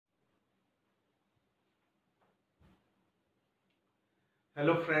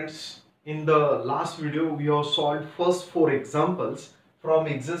Hello friends, in the last video we have solved first 4 examples from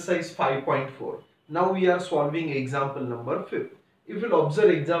exercise 5.4. Now we are solving example number 5. If you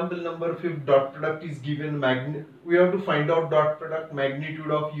observe example number 5, dot product is given, we have to find out dot product,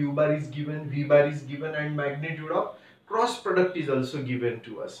 magnitude of u bar is given, v bar is given, and magnitude of cross product is also given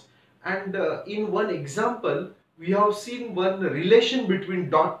to us. And in one example we have seen one relation between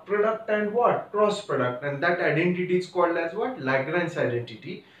dot product and what? Cross product, and that identity is called as what? Lagrange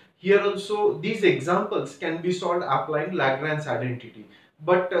identity. Here also these examples can be solved applying Lagrange identity,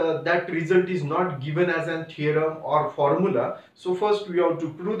 but that result is not given as a theorem or formula. So first we have to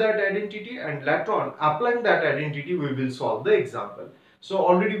prove that identity, and later on applying that identity we will solve the example. So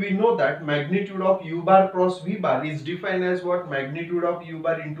already we know that magnitude of u bar cross v bar is defined as what? Magnitude of u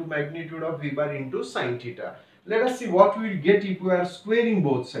bar into magnitude of v bar into sine theta. Let us see what we will get if we are squaring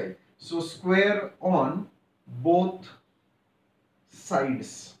both sides. So square on both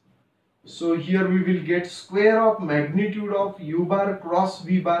sides. So here we will get square of magnitude of u bar cross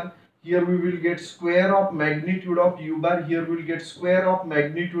v bar. Here we will get square of magnitude of u bar. Here we will get square of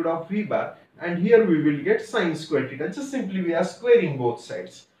magnitude of v bar. And here we will get sine square theta. Just simply we are squaring both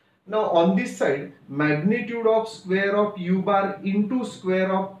sides. Now on this side, magnitude of square of u bar into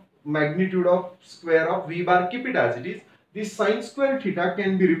square of magnitude of square of v bar, keep it as it is. This sine square theta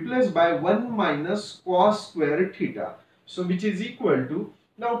can be replaced by 1 minus cos square theta. So which is equal to,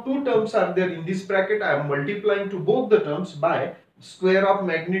 now two terms are there in this bracket. I am multiplying to both the terms by square of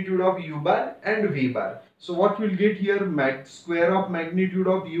magnitude of u bar and v bar. So what we will get here? Square of magnitude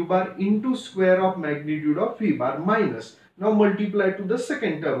of u bar into square of magnitude of v bar minus, now multiply to the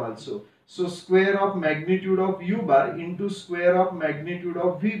second term also. So square of magnitude of u bar into square of magnitude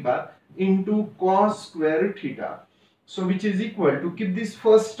of v bar into cos square theta. So which is equal to, keep this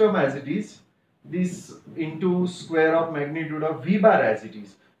first term as it is, this into square of magnitude of v bar as it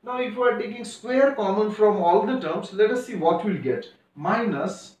is. Now if we are taking square common from all the terms, let us see what we will get.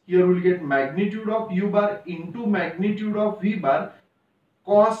 Minus, here we will get magnitude of u bar into magnitude of v bar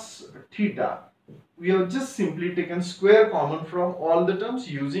cos theta. We have just simply taken square common from all the terms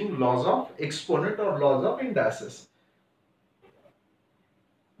using laws of exponent or laws of indices.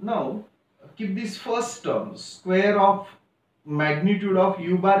 Now keep this first term, square of magnitude of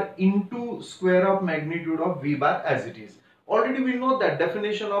u bar into square of magnitude of v bar as it is. Already we know that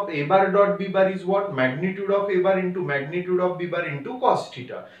definition of a bar dot b bar is what? Magnitude of a bar into magnitude of b bar into cos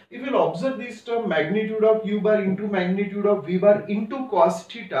theta. If you will observe this term, magnitude of u bar into magnitude of v bar into cos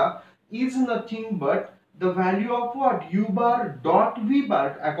theta is nothing but the value of what? U bar dot v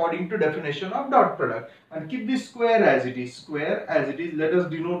bar according to definition of dot product. And keep this square as it is. Square as it is. Let us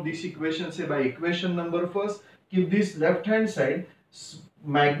denote this equation say by equation number first. Keep this left hand side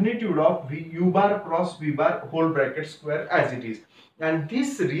magnitude of u bar cross v bar whole bracket square as it is, and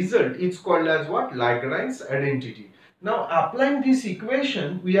this result is called as what? Lagrange identity. Now applying this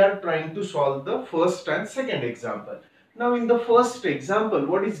equation we are trying to solve the first and second example. Now in the first example,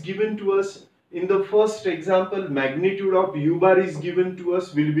 what is given to us? In the first example, magnitude of u bar is given to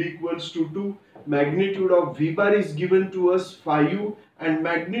us will be equals to 2, magnitude of v bar is given to us 5, and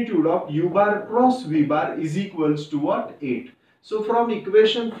magnitude of u bar cross v bar is equals to what? 8. So from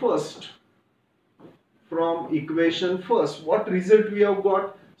equation first, what result we have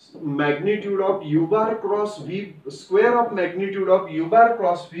got? Magnitude of u bar cross v, square of magnitude of u bar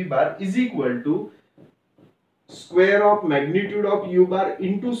cross v bar is equal to square of magnitude of u bar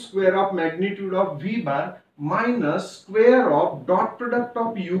into square of magnitude of v bar minus square of dot product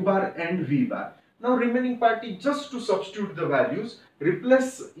of u bar and v bar. Now remaining part is just to substitute the values.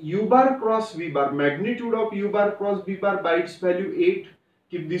 Replace u bar cross v bar, magnitude of u bar cross v bar by its value 8.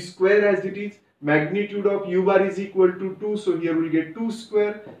 Keep this square as it is. Magnitude of u bar is equal to 2. So here we will get 2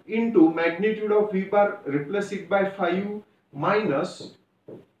 square into magnitude of v bar, replace it by 5 minus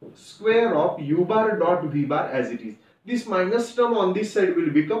square of u bar dot v bar as it is. This minus term on this side will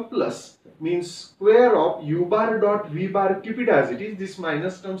become plus, means square of u bar dot v bar, keep it as it is. This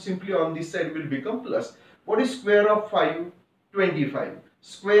minus term simply on this side will become plus. What is square of 5? 25.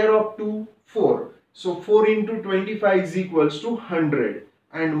 Square of 2? 4. So 4 into 25 is equals to 100.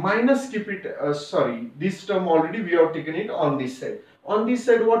 And minus, keep it, this term already we have taken it on this side. On this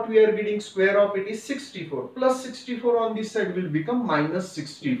side what we are getting? Square of it is 64. Plus 64 on this side will become minus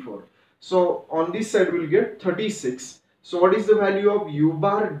 64. So on this side we will get 36. So what is the value of u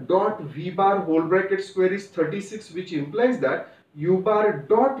bar dot v bar whole bracket square is 36, which implies that u bar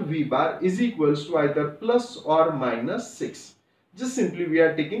dot v bar is equals to either plus or minus 6. Just simply we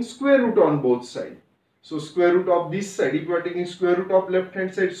are taking square root on both sides. So square root of this side, if you are taking square root of left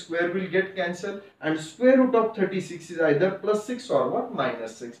hand side, square will get cancelled, and square root of 36 is either plus 6 or what,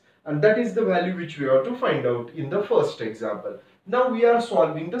 minus 6, and that is the value which we have to find out in the first example. Now we are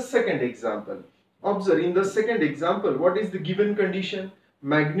solving the second example. Observe, in the second example, what is the given condition?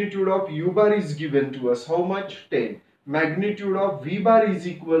 Magnitude of u bar is given to us. How much? 10. Magnitude of v bar is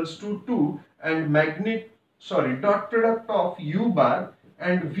equals to 2, and dot product of u bar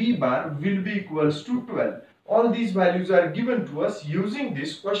and v bar will be equals to 12. All these values are given to us. Using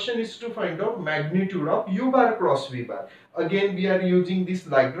this, question is to find out magnitude of u bar cross v bar. Again, we are using this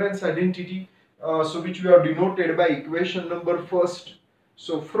Lagrange identity, which we have denoted by equation number first.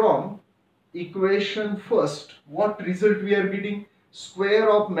 So from equation first, what result we are getting? Square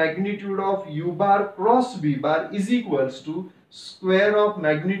of magnitude of u bar cross v bar is equals to square of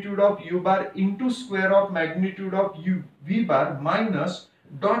magnitude of u bar into square of magnitude of v bar minus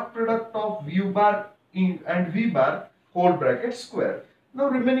dot product of u bar and v bar whole bracket square. Now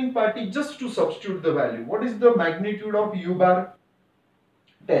remaining part is just to substitute the value. What is the magnitude of u bar?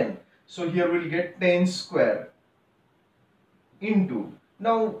 10. So here we'll get 10 square into,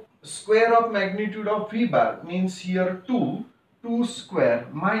 now square of magnitude of v bar means here 2 square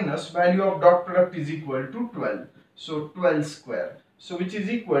minus value of dot product is equal to 12. So 12 square. So which is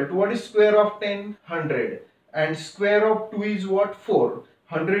equal to, what is square of 10? 100. And square of 2 is what? 4.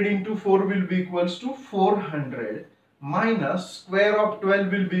 100 into 4 will be equals to 400 minus square of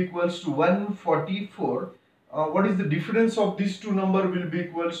 12 will be equals to 144. What is the difference of these two number will be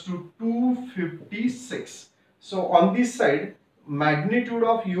equals to 256. So on this side, magnitude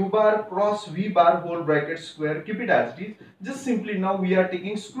of u bar cross v bar whole bracket square, keep it as it is. Just simply now we are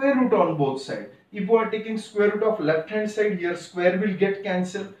taking square root on both sides. If we are taking square root of left hand side, here square will get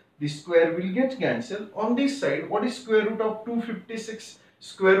cancelled, this square will get cancelled. On this side, what is square root of 256?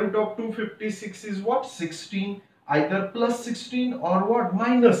 Square root of 256 is what? 16, either plus 16 or what?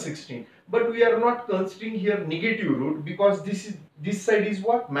 Minus 16. But we are not considering here negative root, because this side is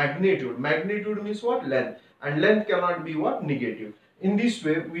what? Magnitude. Magnitude means what? Length. And length cannot be what? Negative. In this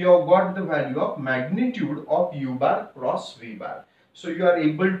way, we have got the value of magnitude of u bar cross v bar. So you are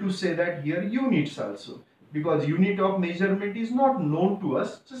able to say that here units also, because unit of measurement is not known to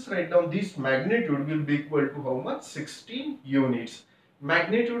us. Just write down this magnitude will be equal to how much? 16 units.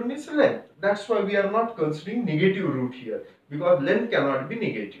 Magnitude means length. That's why we are not considering negative root here, because length cannot be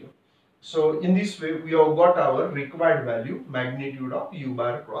negative. So in this way, we have got our required value, magnitude of u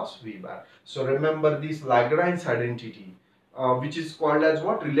bar cross v bar. So remember this Lagrange identity, which is called as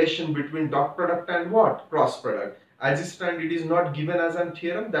what? Relation between dot product and what? Cross product. As it stands, it is not given as a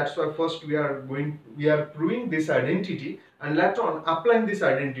theorem. That's why first we are proving this identity, and later on applying this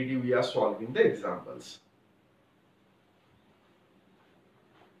identity we are solving the examples.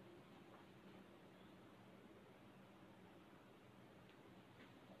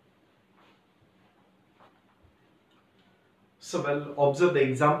 So well, observe the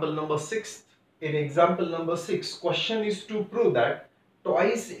example number 6. In example number 6, question is to prove that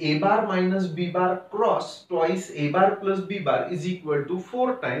twice a bar minus b bar cross twice a bar plus b bar is equal to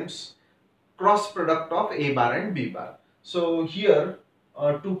 4 times cross product of a bar and b bar. So here,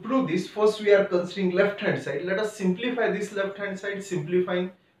 to prove this, first we are considering left hand side. Let us simplify this left hand side.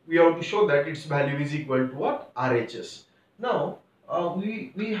 Simplifying, we have to show that its value is equal to what? RHS. Now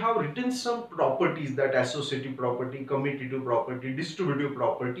we have written some properties, that associative property, commutative property, distributive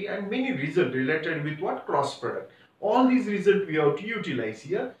property, and many results related with what? Cross product. All these results we have to utilize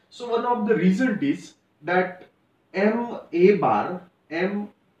here. So one of the result is that m a bar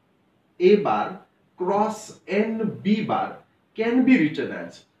cross n b bar can be written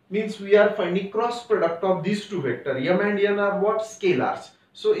as, means we are finding cross product of these two vectors. M and n are what? Scalars.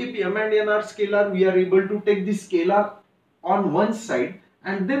 So if m and n are scalar, we are able to take the scalar on one side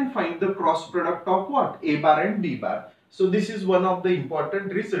and then find the cross product of what? A bar and b bar. So this is one of the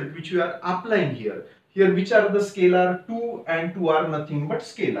important result which we are applying here. Here which are the scalar? 2 and 2 are nothing but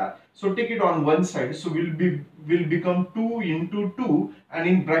scalar. So take it on one side. So will become 2 into 2, and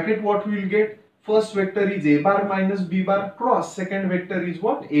in bracket what we will get? First vector is a bar minus b bar cross second vector is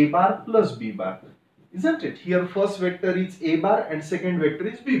what? A bar plus b bar. Isn't it? Here first vector is a bar and second vector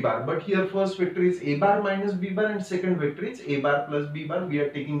is b bar. But here first vector is a bar minus b bar and second vector is a bar plus b bar. We are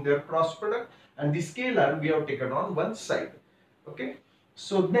taking their cross product, and the scalar we have taken on one side. Okay.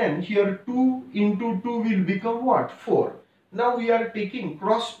 So then here 2 into 2 will become what? 4. Now we are taking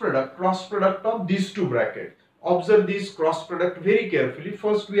cross product of these two brackets. Observe this cross product very carefully.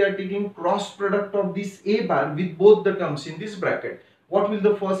 First we are taking cross product of this a bar with both the terms in this bracket. What will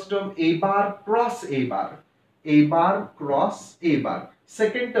the first term? A bar cross a bar. A bar cross a bar.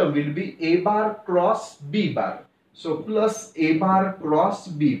 Second term will be A bar cross B bar. So plus A bar cross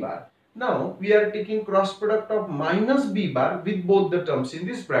B bar. Now we are taking cross product of minus B bar with both the terms in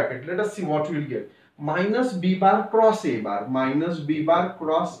this bracket. Let us see what we will get. Minus B bar cross A bar, minus B bar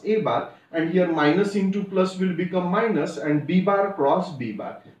cross A bar, and here minus into plus will become minus, and B bar cross B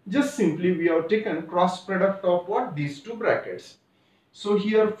bar. Just simply we have taken cross product of what? These two brackets. So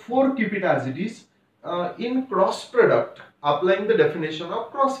here 4 keep it as it is. In cross product, applying the definition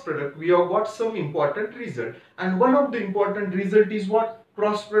of cross product, we have got some important result, and one of the important result is what?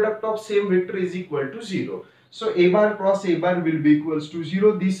 Cross product of same vector is equal to 0. So A bar cross A bar will be equals to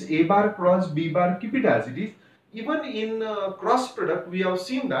 0. This A bar cross B bar, keep it as it is. Even in cross product, we have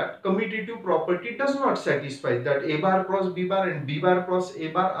seen that commutative property does not satisfy, that A bar cross B bar and B bar cross A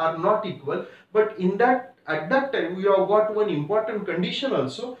bar are not equal. But in that, at that time, we have got one important condition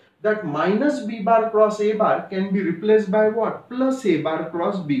also, that minus B bar cross A bar can be replaced by what? Plus A bar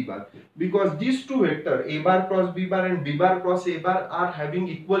cross B bar. Because these two vectors, A bar cross B bar and B bar cross A bar, are having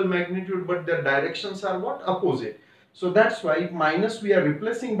equal magnitude, but their directions are what? Opposite. So that's why minus we are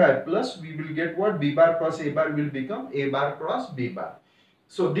replacing by plus, we will get what? B bar cross A bar will become A bar cross B bar.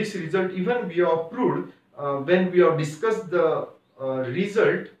 So this result even we have proved when we have discussed the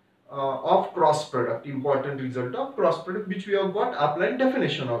result of cross product, important result of cross product, which we have got applying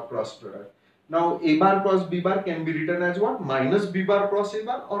definition of cross product. Now A bar cross B bar can be written as what? Minus B bar cross A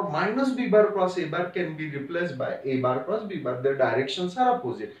bar, or minus B bar cross A bar can be replaced by A bar cross B bar. Their directions are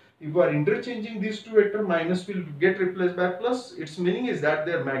opposite. If you are interchanging these two vectors, minus will get replaced by plus. Its meaning is that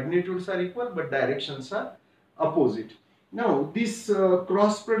their magnitudes are equal but directions are opposite. Now this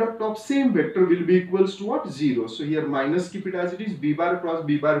cross product of same vector will be equals to what? 0. So here minus, keep it as it is, B bar cross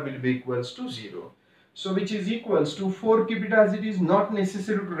B bar will be equals to 0. So which is equals to 4, keep it as it is, not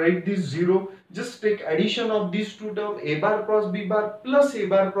necessary to write this 0. Just take addition of these two terms, A bar cross B bar plus A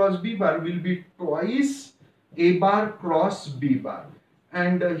bar cross B bar will be twice A bar cross B bar.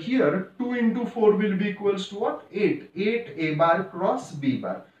 And here 2 into 4 will be equals to what? 8. 8 A bar cross B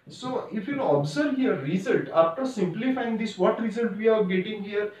bar. So if you observe here result, after simplifying this, what result we are getting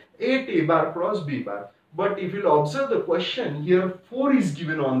here? 8 A bar cross B bar. But if you observe the question, here 4 is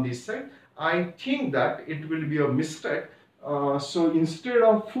given on this side. I think that it will be a mistake. So instead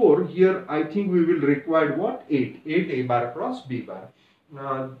of 4, here I think we will require what? 8. 8 A bar cross B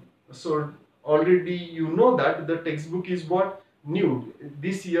bar. So already you know that the textbook is what? New.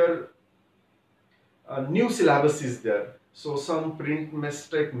 This year new syllabus is there. So some print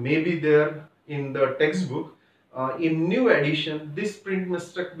mistake may be there in the textbook. In new edition, this print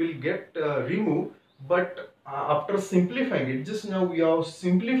mistake will get removed, but after simplifying it, just now we have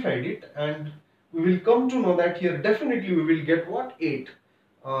simplified it, and we will come to know that here definitely we will get what? 8.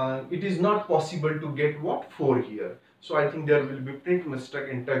 It is not possible to get what? 4 here. So I think there will be print mistake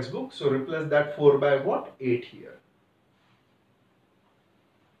in textbook. So replace that 4 by what? 8 here.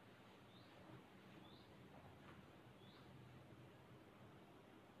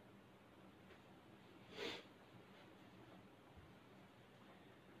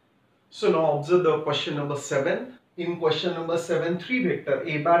 So now observe the question number 7. In question number 7, 3 vector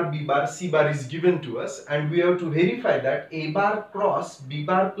A bar, B bar, C bar is given to us, and we have to verify that A bar cross B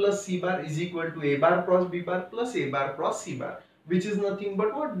bar plus C bar is equal to A bar cross B bar plus A bar cross C bar, which is nothing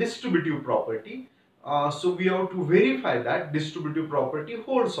but what? Distributive property. So we have to verify that distributive property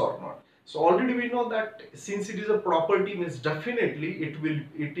holds or not. So already we know that since it is a property, means definitely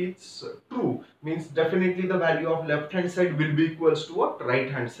it is true, means definitely the value of left hand side will be equals to what?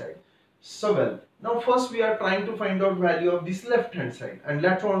 Right hand side. So well, now first we are trying to find out value of this left hand side, and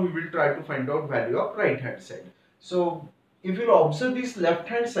later on we will try to find out value of right hand side. So if you observe this left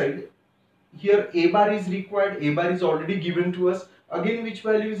hand side, here A bar is required, A bar is already given to us. Again, which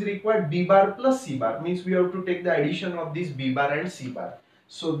value is required? B bar plus C bar, means we have to take the addition of this B bar and C bar.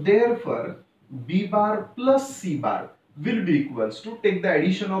 So therefore B bar plus C bar will be equals to, take the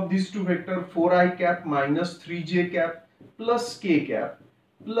addition of these two vectors, 4i cap minus 3j cap plus k cap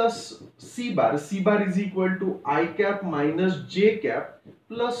plus C bar. C bar is equal to I cap minus j cap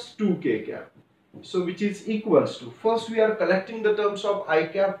plus 2k cap. So which is equals to, first we are collecting the terms of I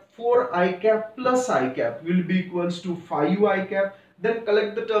cap. 4i cap plus I cap will be equals to 5i cap. Then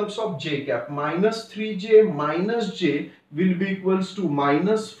collect the terms of j cap. Minus 3j minus j will be equals to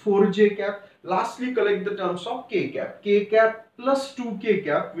minus 4j cap. Lastly, collect the terms of k cap. K cap plus 2k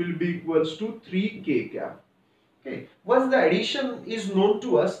cap will be equals to 3k cap. Okay, once the addition is known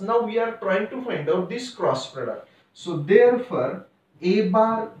to us, now we are trying to find out this cross product. So therefore A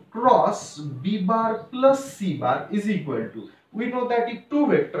bar cross B bar plus C bar is equal to, We know that if two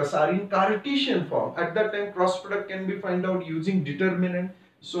vectors are in Cartesian form, at that time cross product can be found out using determinant.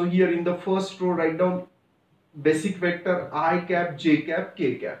 So here in the first row write down basic vector I cap, j cap,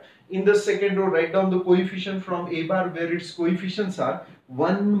 k cap. In the second row write down the coefficient from A bar where its coefficients are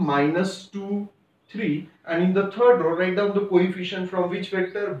 1, minus 2, 3, and in the third row write down the coefficient from which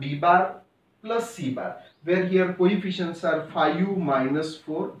vector B bar plus C bar, where here coefficients are 5, minus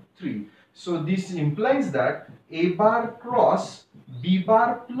 4, 3. So this implies that A bar cross B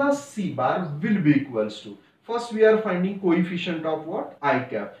bar plus C bar will be equals to, first we are finding coefficient of what? I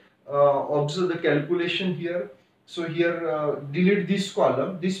cap. Observe the calculation here. So here delete this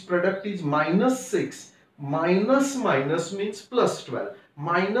column. This product is minus 6 minus minus means plus 12.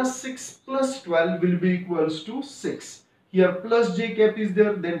 Minus 6 plus 12 will be equals to 6. Here plus j cap is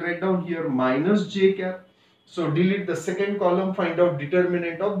there, then write down here minus j cap. So delete the second column, find out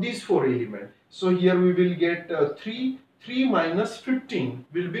determinant of these four elements. So here we will get 3 minus 15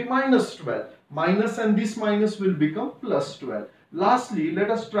 will be minus 12. Minus and this minus will become plus 12. Lastly,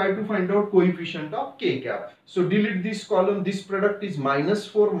 let us try to find out coefficient of k cap. So delete this column. This product is minus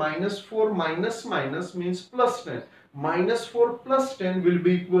 4 minus minus means plus 10. Minus 4 plus 10 will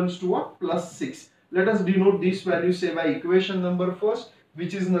be equals to what? Plus 6. Let us denote this value say by equation number first,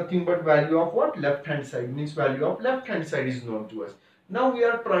 which is nothing but value of what? Left hand side, means value of left hand side is known to us. Now we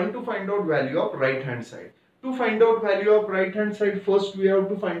are trying to find out value of right hand side. To find out value of right hand side, first we have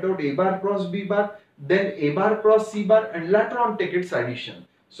to find out A bar cross B bar, then A bar cross C bar, and later on take its addition.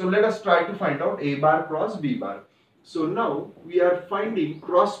 So let us try to find out A bar cross B bar. So now we are finding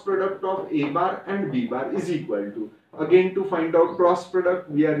cross product of A bar and B bar is equal to, again to find out cross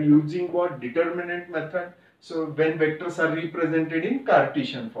product we are using what? Determinant method. So when vectors are represented in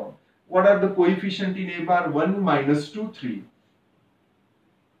Cartesian form, what are the coefficient in A bar? 1, minus 2, 3.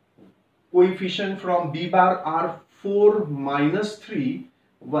 Coefficient from B bar are 4, minus 3,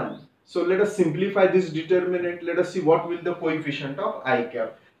 1. So let us simplify this determinant. Let us see what will the coefficient of I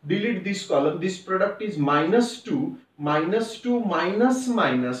cap. Delete this column. This product is minus 2 minus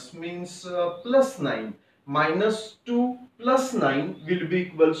minus means plus 9. Minus 2 plus 9 will be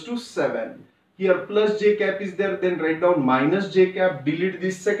equals to 7. Here plus j cap is there, then write down minus j cap. Delete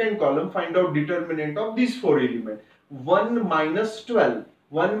this second column. Find out determinant of these four elements. 1 minus 12.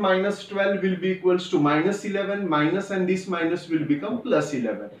 1 minus 12 will be equals to minus 11, minus and this minus will become plus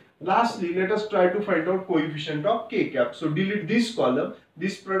 11. Lastly, let us try to find out coefficient of k cap. So delete this column.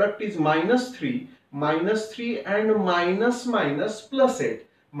 This product is minus 3 and minus plus 8.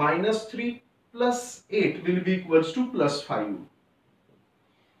 Minus 3 plus 8 will be equals to plus 5.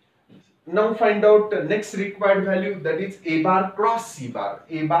 Now find out the next required value, that is A bar cross C bar.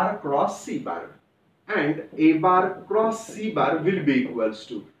 A bar cross C bar. And A bar cross C bar will be equals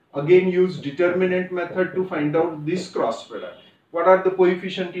to, again use determinant method to find out this cross product. What are the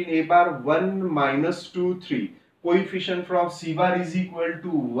coefficient in A bar? 1, minus 2, 3. Coefficient from C bar is equal to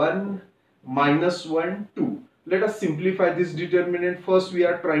 1, minus 1, 2. Let us simplify this determinant. First we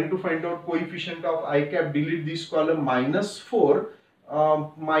are trying to find out coefficient of I cap. Delete this column. Minus 4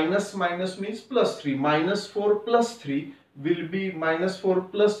 minus means plus 3. Minus 4 plus 3 will be, minus 4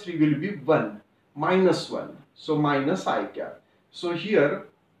 plus 3 will be 1. Minus 1, so minus I cap. So here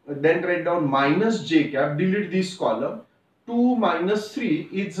then write down minus j cap. Delete this column. 2 minus 3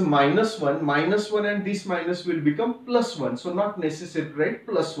 is minus 1. Minus 1 and this minus will become plus 1. So not necessary to write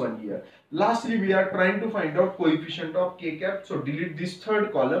plus 1 here. Lastly, we are trying to find out coefficient of k cap. So delete this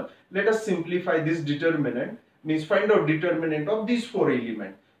third column. Let us simplify this determinant. Means find out determinant of these four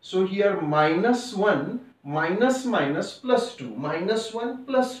elements. So here minus 1 minus plus 2. Minus 1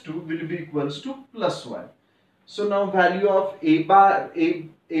 plus 2 will be equals to plus 1. So now value of A bar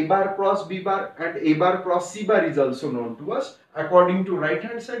cross B bar and A bar cross C bar is also known to us. According to right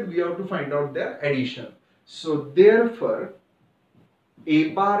hand side, we have to find out their addition. So therefore, A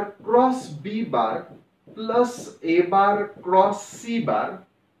bar cross B bar plus A bar cross C bar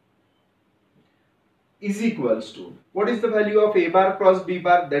is equals to, what is the value of A bar cross B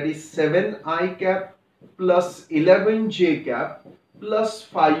bar? That is 7 I cap plus 11 j cap plus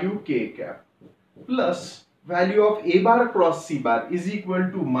 5 k cap plus value of A bar cross C bar is equal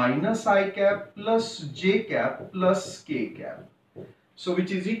to minus I cap plus j cap plus k cap. So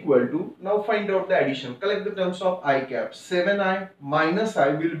which is equal to, now find out the addition. Collect the terms of I cap. 7i minus I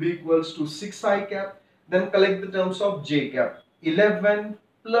will be equals to 6i cap. Then collect the terms of j cap. 11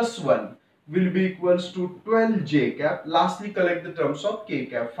 plus 1 will be equals to 12 j cap. Lastly, collect the terms of k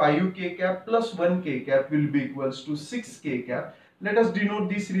cap. 5 k cap plus 1 k cap will be equals to 6 k cap. Let us denote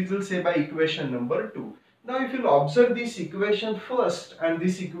this result say by equation number 2. Now if you'll observe this equation first and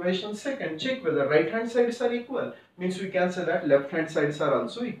this equation second, check whether right hand sides are equal. Means we can say that left hand sides are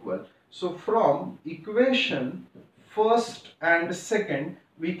also equal. So from equation first and second,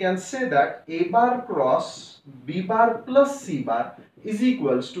 we can say that a bar cross b bar plus c bar is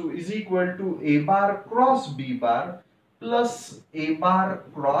equal to a bar cross b bar plus a bar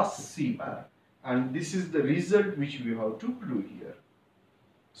cross c bar. And this is the result which we have to prove here.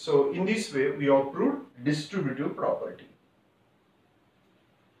 So in this way we have proved distributive property.